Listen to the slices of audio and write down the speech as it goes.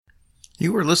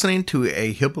You are listening to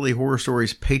a Hillbilly Horror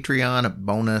Stories Patreon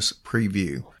bonus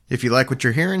preview. If you like what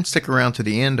you're hearing, stick around to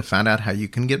the end to find out how you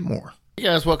can get more. Hey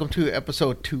guys, welcome to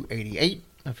episode 288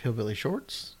 of Hillbilly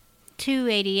Shorts.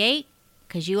 288,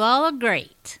 because you all are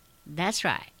great. That's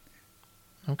right.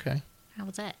 Okay. How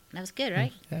was that? That was good,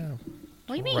 right? Yeah.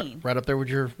 What do you mean? Right up there with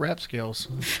your rap skills.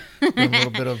 Doing a little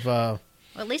bit of... Well,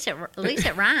 at least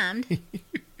it rhymed.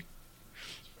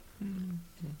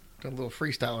 A little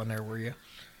freestyle in there, were you?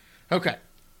 Okay.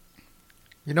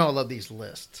 You know I love these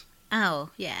lists. Oh,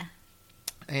 yeah.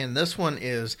 And this one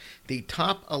is the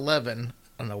top 11.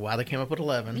 I don't know why they came up with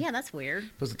 11. Yeah, that's weird.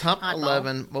 It was the top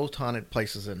 11 most haunted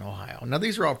places in Ohio. Now,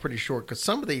 these are all pretty short because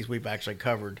some of these we've actually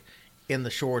covered in the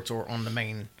shorts or on the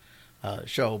main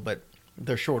show, but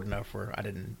they're short enough where I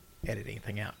didn't edit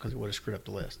anything out because it would have screwed up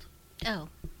the list. Oh.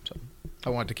 So I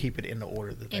wanted to keep it in the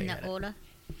order that they had. In the order?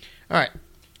 All right.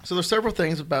 So there's several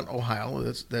things about Ohio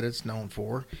that it's known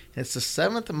for. It's the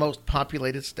 7th most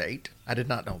populated state. I did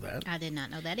not know that. I did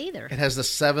not know that either. It has the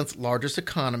 7th largest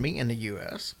economy in the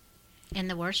U.S. And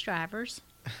the worst drivers.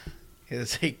 It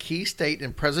is a key state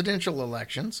in presidential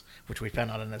elections, which we found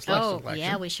out in this last election.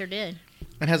 Yeah, we sure did.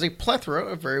 And has a plethora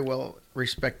of very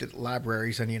well-respected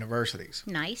libraries and universities.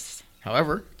 Nice.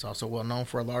 However, it's also well known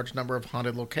for a large number of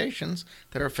haunted locations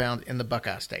that are found in the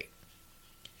Buckeye State.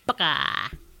 Buckeye.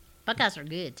 Buckeyes are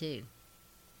good, too.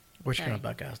 Which kind of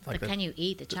Buckeyes? Like the kind you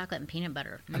eat, the chocolate and peanut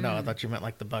butter. I know, I thought you meant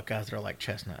like the Buckeyes that are like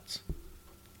chestnuts.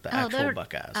 The actual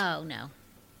Buckeyes. Oh, no.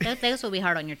 Those will be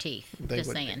hard on your teeth.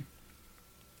 Just saying.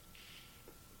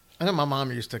 I know my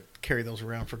mom used to carry those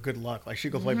around for good luck. Like,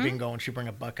 she'd go play bingo and she'd bring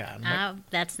a Buckeye. Like,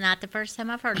 that's not the first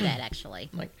time I've heard that, actually.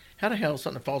 Like, how the hell is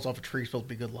something that falls off a tree supposed to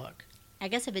be good luck? I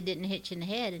guess if it didn't hit you in the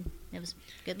head, it was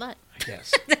good luck. I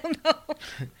guess. I don't know.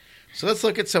 So let's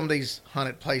look at some of these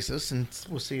haunted places, and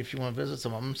we'll see if you want to visit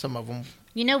some of them. Some of them...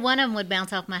 You know, one of them would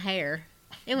bounce off my hair.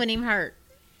 It wouldn't even hurt.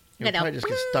 It would probably just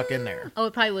get stuck in there. Oh,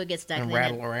 it probably would get stuck in there.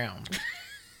 And rattle around.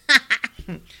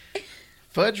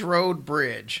 Fudge Road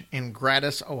Bridge in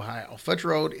Gratis, Ohio. Fudge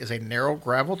Road is a narrow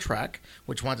gravel track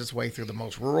which winds its way through the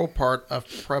most rural part of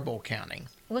Preble County.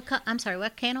 I'm sorry,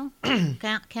 what county?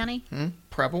 County?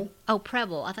 Preble. Oh,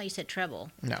 Preble. I thought you said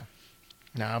treble. No,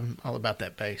 I'm all about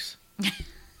that bass.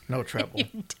 No treble.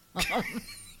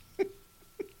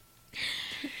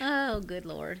 Oh, good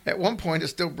Lord. At one point, a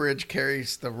steel bridge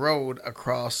carries the road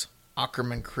across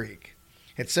Ackerman Creek.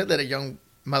 It's said that a young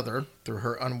mother threw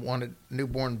her unwanted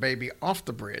newborn baby off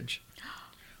the bridge.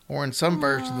 Or in some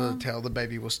versions of the tale, the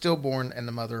baby was stillborn and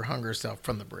the mother hung herself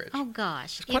from the bridge. Oh,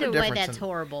 gosh. Either way, that's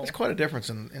horrible. It's quite a difference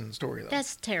in the story, though.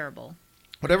 That's terrible.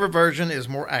 Whatever version is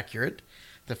more accurate,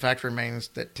 the fact remains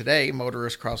that today,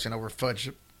 motorists crossing over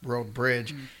Fudge Road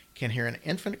Bridge can hear an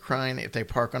infant crying if they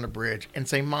park on the bridge and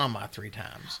say "mama" 3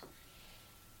 times.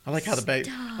 I like how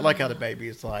the baby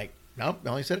is like, nope, I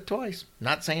only said it twice.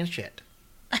 Not saying shit.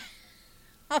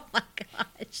 Oh my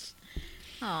gosh.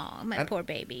 Oh, my poor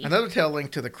baby. Another tale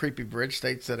linked to the creepy bridge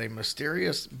states that a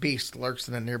mysterious beast lurks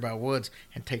in the nearby woods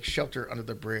and takes shelter under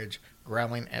the bridge,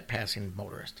 growling at passing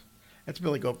motorists. That's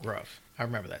Billy Goat Gruff. I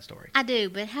remember that story. I do,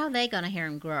 but how are they going to hear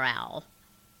him growl?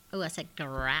 Oh, I said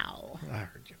growl. I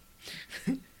heard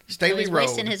you. Staley Road.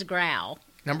 Wasting his growl.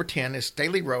 Number 10 is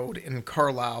Staley Road in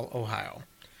Carlisle, Ohio.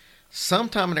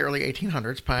 Sometime in the early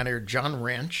 1800s, pioneer John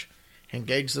Wrench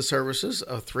engaged the services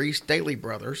of 3 Staley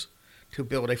brothers to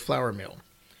build a flour mill.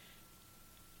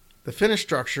 The finished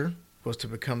structure was to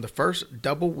become the first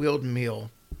double-wheeled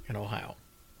mill in Ohio.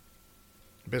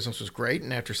 The business was great,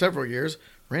 and after several years,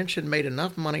 Wrench had made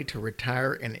enough money to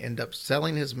retire and end up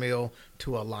selling his mill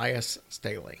to Elias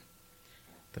Staley.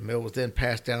 The mill was then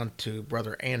passed down to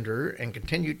brother Andrew and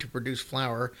continued to produce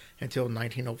flour until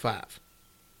 1905.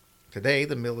 Today,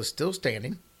 the mill is still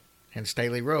standing, and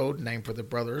Staley Road, named for the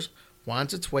brothers,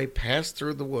 winds its way past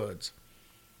through the woods.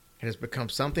 It has become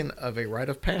something of a rite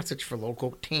of passage for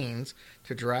local teens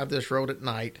to drive this road at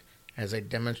night as a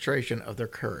demonstration of their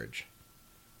courage.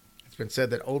 It's been said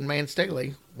that Old Man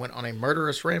Staley went on a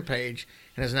murderous rampage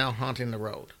and is now haunting the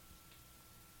road.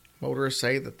 Motorists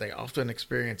say that they often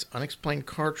experience unexplained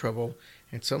car trouble,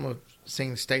 and some have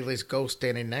seen Staley's ghost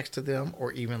standing next to them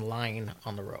or even lying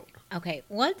on the road. Okay,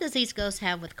 what does these ghosts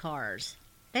have with cars?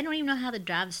 They don't even know how to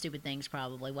drive the stupid things,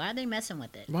 probably. Why are they messing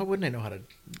with it? Why wouldn't they know how to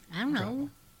I don't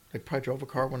know. They probably drove a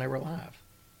car when they were alive.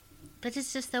 But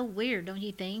it's just so weird, don't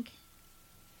you think?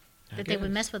 That they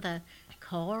would mess with a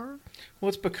car? Well,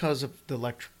 it's because of the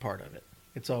electric part of it.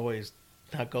 It's always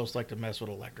how ghosts like to mess with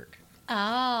electric.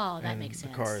 Oh, that makes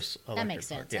sense. The car's electric. That makes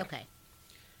sense. Part, yeah. Okay.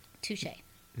 Touche.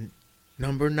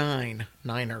 Number 9,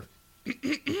 Niner.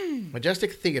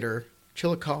 Majestic Theater,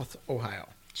 Chillicothe, Ohio.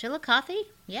 Chillicothe?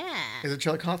 Yeah. Is it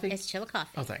Chillicothe? It's Chillicothe.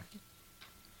 Oh, thank you.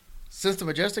 Since the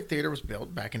Majestic Theater was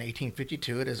built back in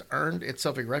 1852, it has earned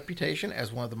itself a reputation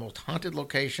as one of the most haunted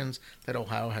locations that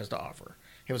Ohio has to offer.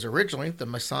 It was originally the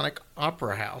Masonic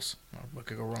Opera House. Well, what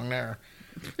could go wrong there?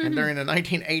 And during the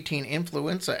 1918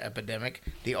 influenza epidemic,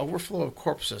 the overflow of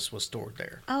corpses was stored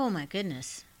there. Oh, my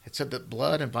goodness. It said that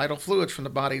blood and vital fluids from the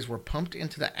bodies were pumped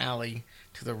into the alley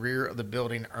to the rear of the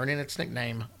building, earning its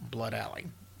nickname Blood Alley.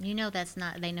 You know that's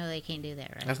not, they know they can't do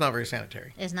that, right? That's not very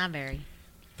sanitary. It's not very.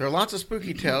 There are lots of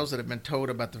spooky tales that have been told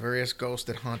about the various ghosts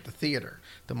that haunt the theater.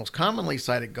 The most commonly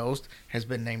cited ghost has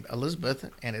been named Elizabeth,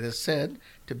 and it is said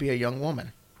to be a young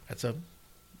woman. That's a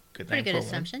good name. Pretty good for a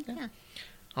woman. assumption, yeah.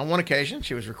 On one occasion,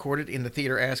 she was recorded in the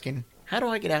theater asking, "How do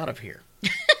I get out of here?"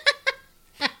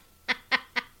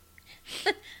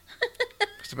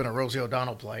 Must have been a Rosie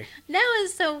O'Donnell play. That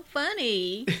was so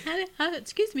funny.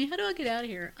 Excuse me, how do I get out of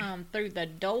here? Through the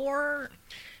door?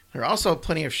 There are also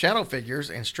plenty of shadow figures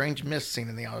and strange mists seen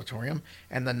in the auditorium,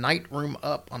 and the night room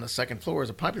up on the second floor is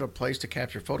a popular place to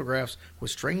capture photographs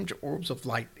with strange orbs of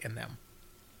light in them.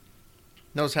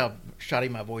 Notice how shoddy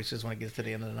my voice is when it gets to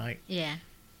the end of the night. Yeah.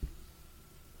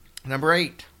 Number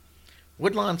 8,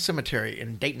 Woodlawn Cemetery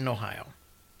in Dayton, Ohio.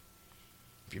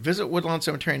 If you visit Woodlawn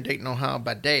Cemetery in Dayton, Ohio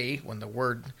by day, when the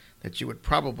word that you would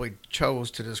probably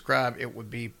chose to describe it would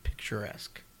be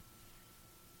picturesque.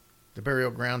 The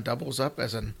burial ground doubles up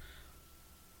as an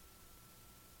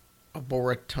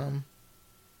arboretum.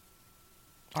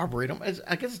 Arboretum?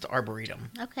 I guess it's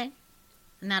arboretum. Okay.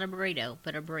 Not a burrito,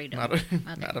 but a burrito. Not a, Okay.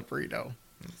 not a burrito.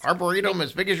 Arboretum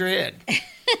as big as your head.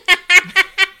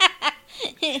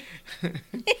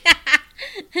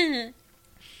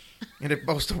 And it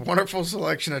boasts a wonderful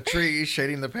selection of trees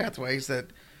shading the pathways that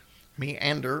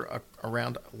meander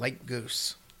around Lake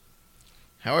Goose.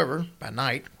 However, by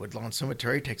night, Woodlawn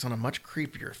Cemetery takes on a much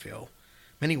creepier feel.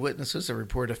 Many witnesses have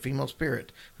reported a female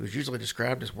spirit who is usually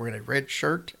described as wearing a red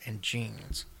shirt and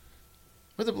jeans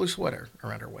with a blue sweater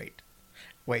around her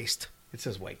waist. It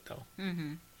says waist, though.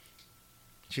 Mm-hmm.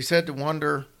 She's said to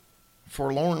wander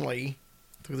forlornly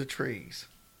through the trees.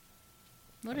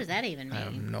 What does that even I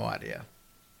have mean? no idea.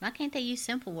 Why can't they use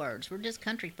simple words? We're just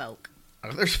country folk.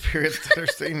 Other spirits that are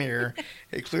seen here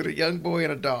include a young boy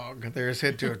and a dog. They are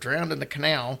said to have drowned in the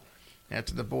canal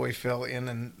after the boy fell in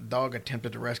and the dog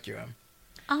attempted to rescue him.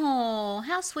 Oh,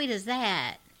 how sweet is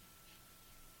that?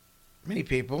 Many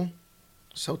people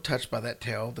so touched by that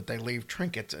tale that they leave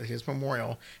trinkets at his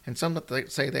memorial, and some that they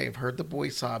say they have heard the boy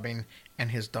sobbing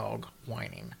and his dog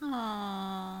whining.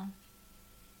 Oh,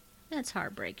 that's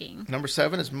heartbreaking. Number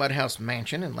 7 is Mudhouse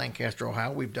Mansion in Lancaster,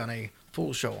 Ohio. We've done a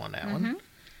full show on that one.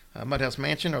 Mudhouse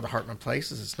Mansion, or the Hartman Place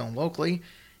as it's known locally,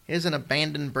 is an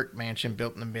abandoned brick mansion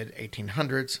built in the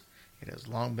mid-1800s. It has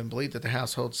long been believed that the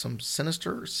house holds some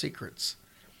sinister secrets.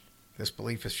 This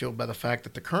belief is fueled by the fact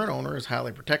that the current owner is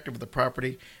highly protective of the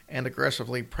property and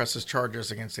aggressively presses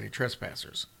charges against any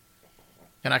trespassers.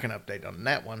 And I can update on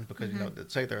that one because, you know,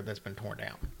 it say there that's been torn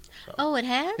down. So, Oh, it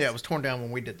has? yeah, it was torn down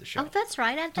when we did the show. Oh, that's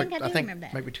right. I think I do remember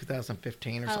that. Maybe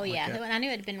 2015 or Oh, something yeah. like that. I knew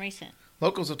it had been recent.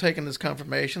 Locals have taken this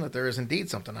confirmation that there is indeed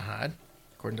something to hide.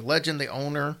 According to legend, the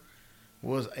owner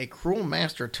was a cruel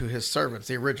master to his servants,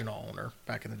 the original owner,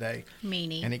 back in the day,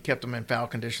 Meanie. and he kept them in foul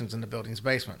conditions in the building's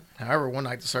basement. However, one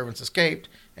night the servants escaped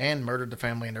and murdered the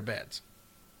family in their beds.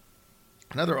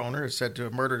 Another owner is said to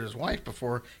have murdered his wife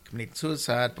before committing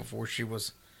suicide because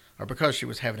she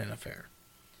was having an affair.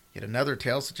 Yet another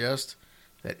tale suggests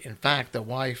that, in fact, the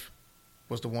wife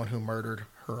was the one who murdered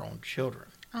her own children.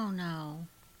 Oh, no.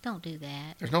 Don't do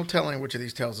that. There's no telling which of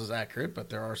these tales is accurate, but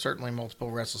there are certainly multiple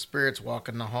restless spirits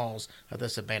walking the halls of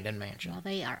this abandoned mansion. Well,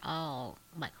 they are all,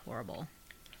 like, horrible.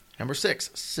 Number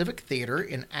 6, Civic Theater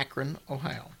in Akron,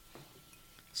 Ohio.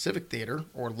 Civic Theater,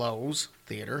 or Lowe's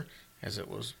Theater, as it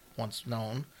was once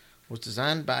known, was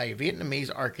designed by a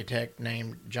Vietnamese architect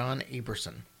named John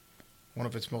Eberson. One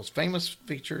of its most famous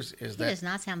features is He that... does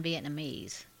not sound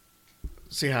Vietnamese.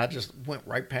 See how I just went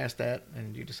right past that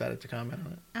and you decided to comment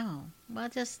on it? Oh, well,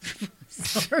 just...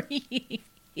 Sorry.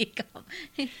 You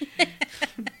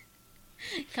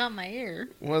caught my ear.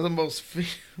 One of the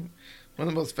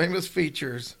most famous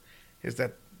features is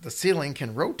that the ceiling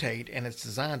can rotate and it's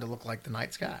designed to look like the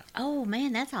night sky. Oh,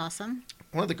 man, that's awesome.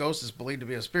 One of the ghosts is believed to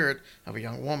be a spirit of a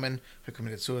young woman who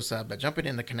committed suicide by jumping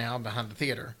in the canal behind the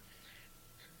theater.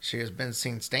 She has been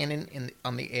seen standing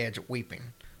on the edge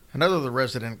weeping. Another of the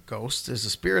resident ghosts is the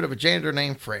spirit of a janitor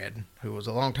named Fred, who was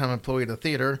a longtime employee of the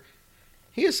theater.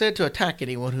 He is said to attack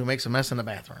anyone who makes a mess in the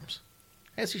bathrooms,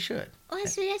 as he should. Well,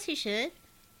 yes, you should.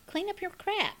 Clean up your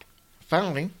crap.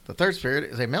 Finally, the third spirit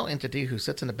is a male entity who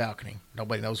sits in the balcony.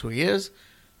 Nobody knows who he is,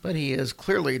 but he is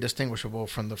clearly distinguishable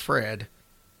from the Fred,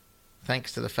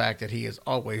 thanks to the fact that he is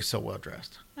always so well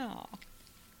dressed. Oh,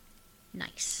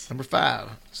 nice. Number 5,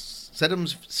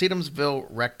 Sedumsville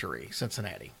Rectory,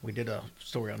 Cincinnati. We did a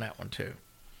story on that one too.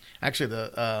 Actually,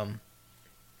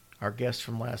 our guests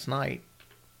from last night,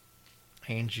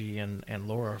 Angie and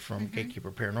Laura from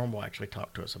Gatekeeper Paranormal, actually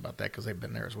talked to us about that because they've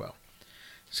been there as well.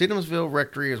 Sedumsville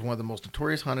Rectory is one of the most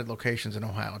notorious haunted locations in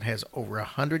Ohio. It has over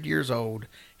 100 years old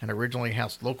and originally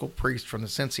housed local priests from the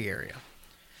Cincy area.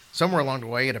 Somewhere along the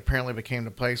way, it apparently became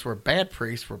the place where bad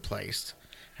priests were placed,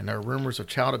 and there are rumors of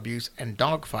child abuse and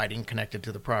dog fighting connected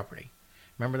to the property.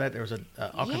 Remember that? There was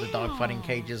all kinds of dog fighting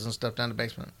cages and stuff down the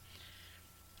basement.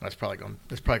 That's probably going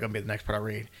to be the next part I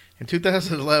read. In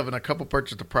 2011, a couple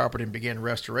purchased the property and began a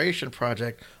restoration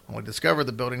project, only discovered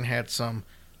the building had some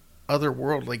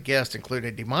otherworldly guests, including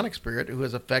a demonic spirit who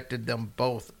has affected them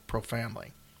both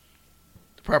profoundly.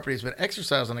 The property has been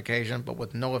exorcised on occasion, but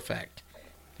with no effect.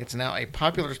 It's now a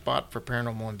popular spot for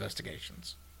paranormal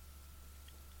investigations.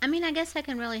 I mean, I guess that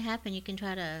can really happen. You can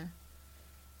try to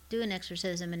do an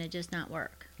exorcism and it just not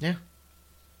work. Yeah.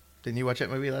 Didn't you watch that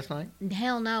movie last night?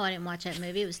 Hell no, I didn't watch that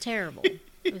movie. It was terrible.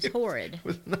 It was horrid. It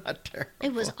was not terrible.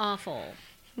 It was awful.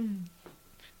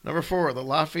 Number 4, the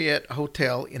Lafayette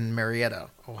Hotel in Marietta,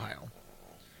 Ohio.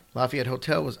 Lafayette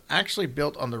Hotel was actually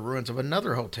built on the ruins of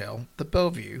another hotel, the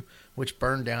Bellevue, which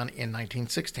burned down in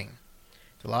 1916.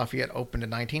 The Lafayette opened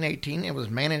in 1918 and was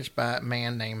managed by a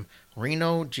man named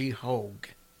Reno G. Hogue.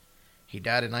 He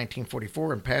died in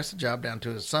 1944 and passed the job down to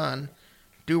his son,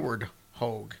 Durward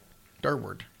Hogue.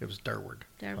 Durward. It was Durward.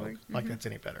 Durward. Like that's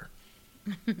any better.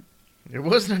 It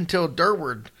wasn't until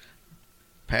Durward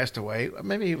passed away.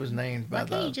 Maybe he was named by Why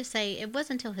can't you just say it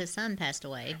wasn't until his son passed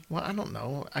away? Well, I don't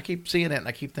know. I keep seeing that and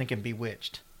I keep thinking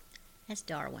Bewitched. That's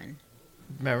Darwin.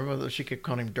 Remember she kept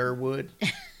calling him Durwood?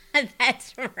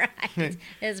 That's right.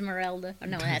 Esmeralda. Oh,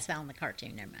 no, that's found in the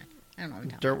cartoon. Never mind. I don't know what I'm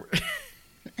talking about.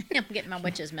 I'm getting my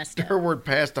witches messed up. Durward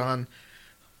passed on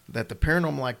that the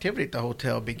paranormal activity at the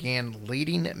hotel began,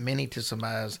 leading many to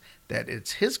surmise that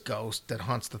it's his ghost that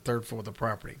haunts the third floor of the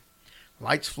property.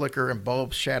 Lights flicker and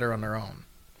bulbs shatter on their own,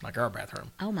 like our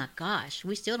bathroom. Oh my gosh,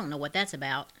 we still don't know what that's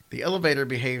about. The elevator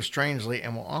behaves strangely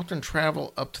and will often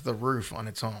travel up to the roof on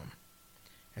its own.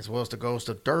 As well as the ghost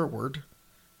of Durward,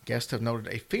 guests have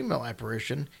noted a female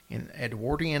apparition in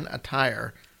Edwardian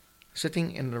attire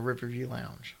sitting in the Riverview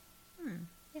Lounge.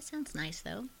 That sounds nice,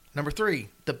 though. Number 3,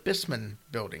 the Bisman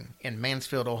Building in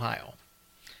Mansfield, Ohio.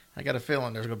 I got a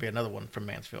feeling there's going to be another one from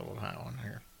Mansfield, Ohio on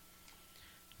here.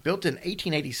 Built in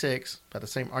 1886 by the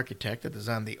same architect that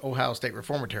designed the Ohio State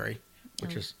Reformatory,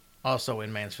 which is also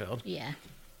in Mansfield. Yeah.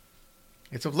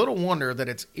 It's of little wonder that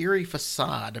its eerie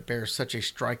facade bears such a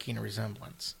striking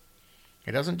resemblance.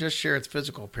 It doesn't just share its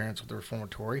physical appearance with the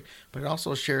Reformatory, but it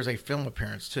also shares a film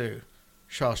appearance too,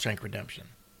 Shawshank Redemption.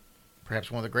 Perhaps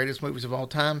one of the greatest movies of all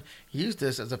time used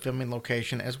this as a filming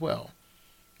location as well.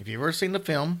 If you've ever seen the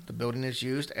film, the building is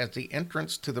used as the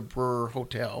entrance to the Brewer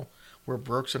Hotel, where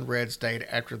Brooks and Red stayed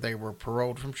after they were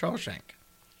paroled from Shawshank.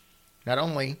 Not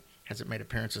only has it made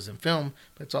appearances in film,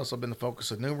 but it's also been the focus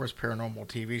of numerous paranormal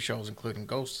TV shows, including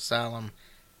Ghost Asylum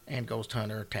and Ghost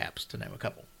Hunter, Taps, to name a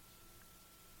couple.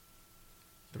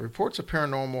 The reports of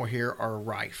paranormal here are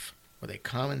rife, with a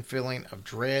common feeling of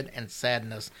dread and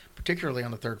sadness, particularly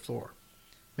on the third floor.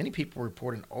 Many people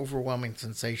report an overwhelming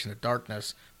sensation of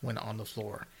darkness when on the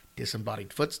floor.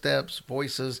 Disembodied footsteps,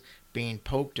 voices, being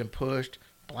poked and pushed,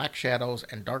 black shadows,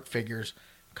 and dark figures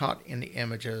caught in the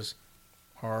images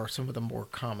are some of the more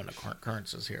common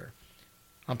occurrences here.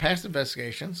 On past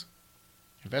investigations,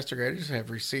 investigators have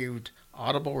received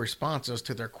audible responses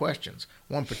to their questions.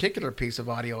 One particular piece of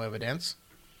audio evidence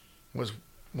was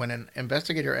when an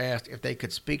investigator asked if they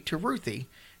could speak to Ruthie,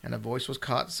 and a voice was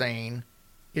caught saying,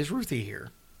 "Is Ruthie here?"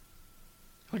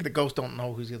 Like the ghosts don't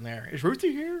know who's in there. Is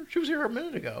Ruthie here? She was here a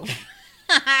minute ago.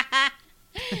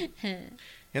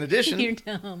 In addition, You're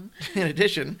dumb. In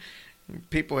addition,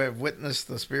 people have witnessed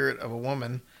the spirit of a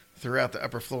woman throughout the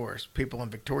upper floors. People in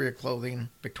Victorian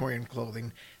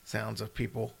clothing, sounds of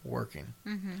people working.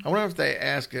 Mm-hmm. I wonder if they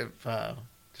ask if to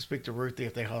speak to Ruthie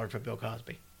if they hollered for Bill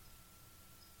Cosby.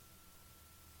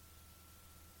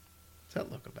 What's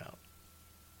that look about?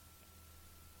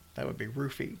 That would be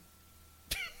roofy.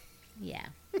 Yeah.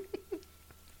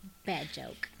 Bad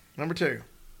joke. Number 2,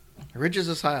 Ridges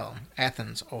Asylum,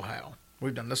 Athens, Ohio.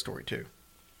 We've done this story too.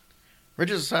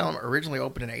 Ridges Asylum originally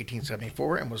opened in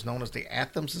 1874 and was known as the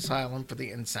Athens Asylum for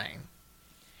the Insane.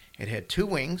 It had 2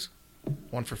 wings,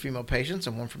 one for female patients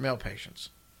and one for male patients.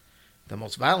 The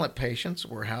most violent patients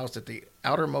were housed at the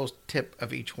outermost tip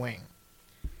of each wing.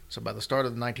 So by the start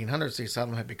of the 1900s, the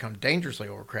asylum had become dangerously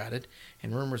overcrowded,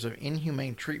 and rumors of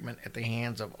inhumane treatment at the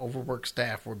hands of overworked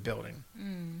staff were building.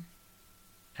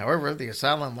 However, the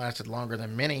asylum lasted longer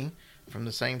than many from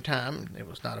the same time. It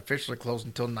was not officially closed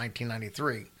until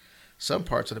 1993. Some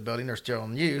parts of the building are still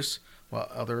in use, while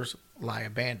others lie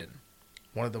abandoned.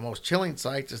 One of the most chilling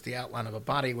sights is the outline of a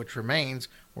body which remains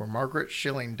where Margaret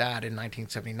Schilling died in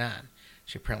 1979.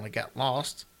 She apparently got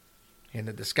lost in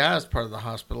the disguised part of the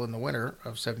hospital in the winter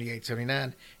of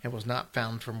 78-79 and was not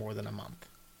found for more than a month.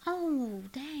 Oh,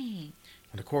 dang.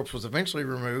 When the corpse was eventually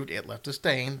removed, it left a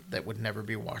stain that would never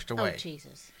be washed away. Oh,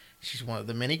 Jesus. She's one of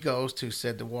the many ghosts who's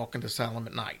said to walk into the asylum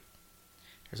at night.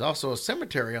 There's also a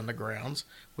cemetery on the grounds,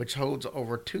 which holds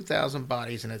over 2,000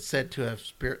 bodies and is said to have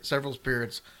several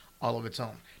spirits all of its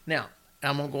own. Now,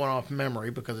 I'm going off memory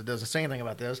because it doesn't say anything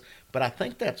about this, but I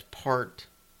think that's part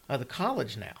of the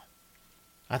college now.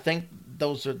 I think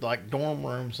those are like dorm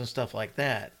rooms and stuff like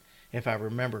that, if I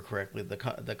remember correctly.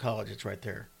 The college is right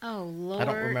there. Oh, Lord, I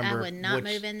don't remember I would not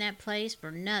move in that place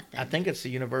for nothing. I think it's the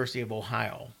University of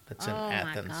Ohio that's in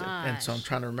Athens. My gosh. And so I'm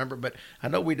trying to remember, but I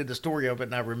know we did the story of it,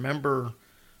 and I remember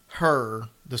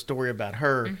the story about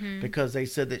her, because they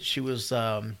said that she was,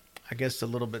 I guess, a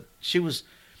little bit, she was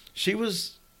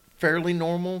fairly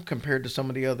normal compared to some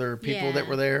of the other people that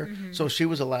were there. So she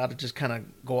was allowed to just kind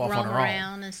of go off on her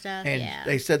around and stuff. And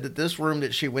they said that this room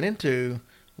that she went into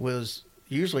was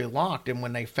usually locked, and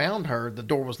when they found her, the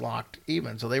door was locked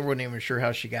even, so they weren't even sure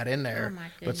how she got in there.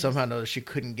 But somehow noticed she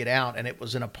couldn't get out, and it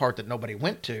was in a part that nobody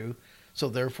went to, so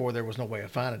therefore there was no way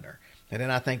of finding her. And then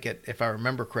I think if I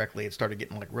remember correctly, it started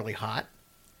getting like really hot.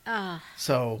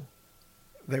 So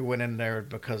they went in there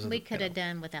because of we could have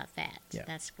done without that. Yeah.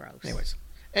 That's gross. Anyways,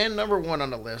 and number one on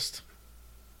the list,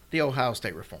 the Ohio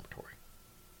State Reformatory.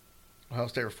 Ohio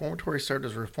State Reformatory served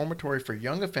as a reformatory for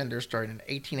young offenders starting in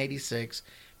 1886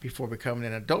 before becoming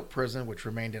an adult prison, which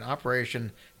remained in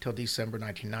operation till December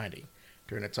 1990.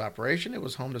 During its operation, it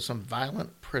was home to some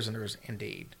violent prisoners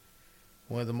indeed.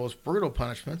 One of the most brutal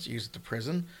punishments used at the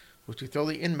prison was to throw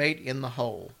the inmate in the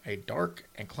hole, a dark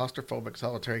and claustrophobic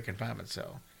solitary confinement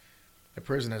cell. The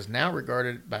prison is now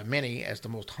regarded by many as the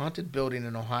most haunted building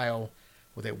in Ohio,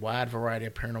 with a wide variety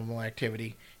of paranormal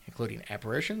activity, including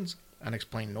apparitions,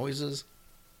 unexplained noises,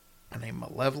 and a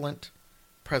malevolent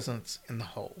presence in the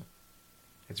hole.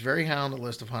 It's very high on the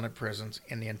list of haunted prisons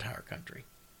in the entire country.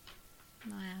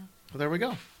 Wow. Well, there we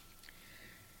go.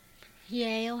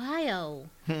 Yay, Ohio.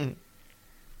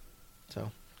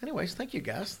 So, anyways, thank you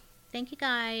guys. Thank you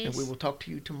guys. And we will talk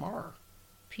to you tomorrow.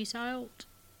 Peace out.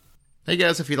 Hey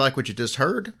guys, if you like what you just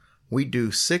heard, we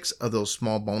do 6 of those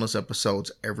small bonus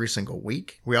episodes every single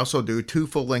week. We also do 2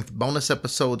 full-length bonus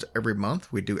episodes every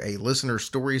month. We do a listener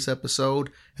stories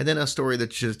episode, and then a story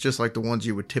that's just like the ones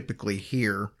you would typically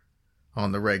hear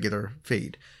on the regular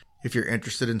feed. If you're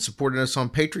interested in supporting us on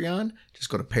Patreon, just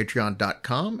go to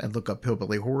patreon.com and look up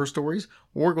Hillbilly Horror Stories,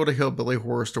 or go to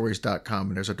hillbillyhorrorstories.com,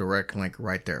 and there's a direct link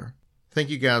right there. Thank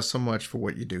you guys so much for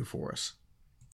what you do for us.